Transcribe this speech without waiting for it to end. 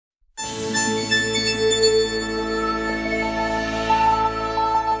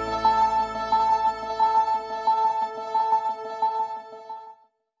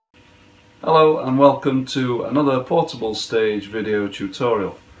Hello and welcome to another portable stage video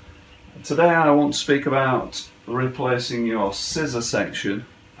tutorial. Today I want to speak about replacing your scissor section,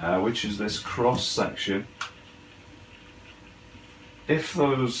 which is this cross section. If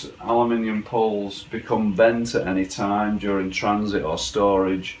those aluminium poles become bent at any time during transit or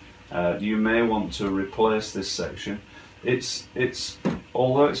storage, you may want to replace this section.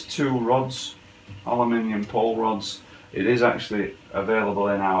 Although it's two rods, aluminium pole rods, it is actually available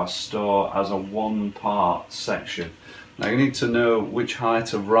in our store as a one-part section. Now you need to know which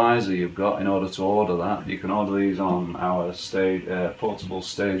height of riser you've got in order to order that. You can order these on our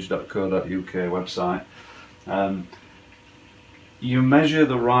portablestage.co.uk website. You measure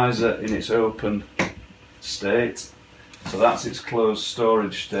the riser in its open state, so that's its closed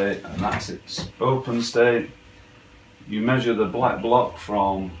storage state and that's its open state. You measure the black block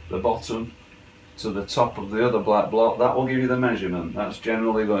from the bottom to the top of the other black block. That will give you the measurement. That's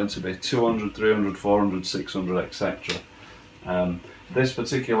generally going to be 200, 300, 400, 600, etc. This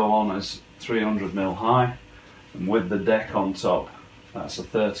particular one is 300mm high, and with the deck on top, that's a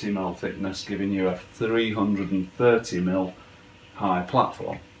 30mm thickness, giving you a 330mm high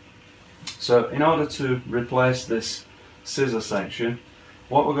platform. So in order to replace this scissor section,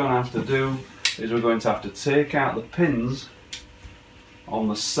 what we're going to have to do is we're going to have to take out the pins on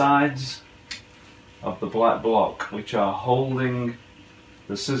the sides of the black block which are holding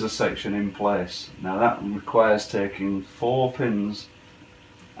the scissor section in place. Now that requires taking 4 pins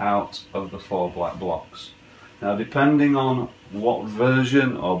out of the 4 black blocks. Now depending on what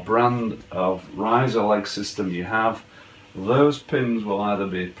version or brand of riser leg system you have, those pins will either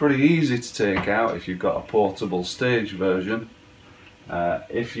be pretty easy to take out if you've got a portable stage version.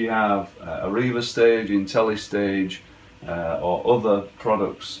 If you have a Riva stage, IntelliStage or other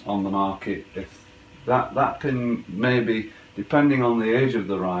products on the market, if that pin may be, depending on the age of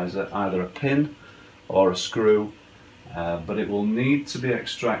the riser, either a pin or a screw, but it will need to be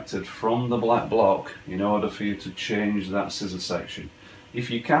extracted from the black block in order for you to change that scissor section.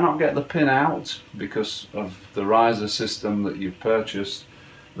 If you cannot get the pin out because of the riser system that you've purchased,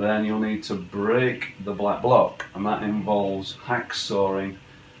 then you'll need to break the black block, and that involves hacksawing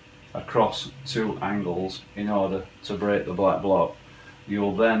across 2 angles in order to break the black block.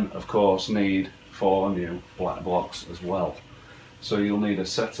 You'll then of course need 4 new black blocks as well. So you'll need a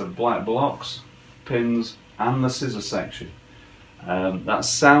set of black blocks, pins and the scissor section. That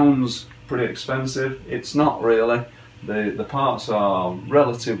sounds pretty expensive. It's not really. The parts are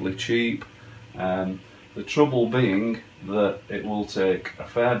relatively cheap. The trouble being that it will take a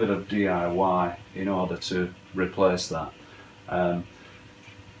fair bit of DIY in order to replace that.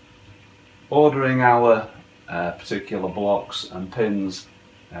 Ordering our particular blocks and pins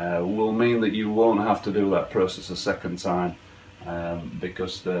will mean that you won't have to do that process a second time,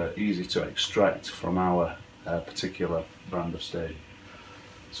 because they're easy to extract from our particular brand of stage.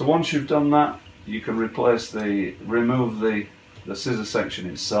 So once you've done that, you can remove the scissor section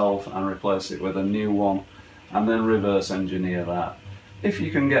itself and replace it with a new one, and then reverse engineer that. If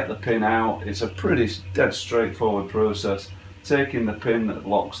you can get the pin out, it's a pretty dead straightforward process. Taking the pin that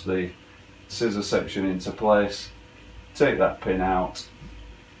locks the scissor section into place, take that pin out,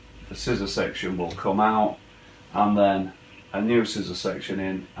 the scissor section will come out, and then a new scissor section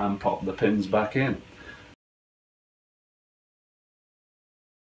in and pop the pins back in.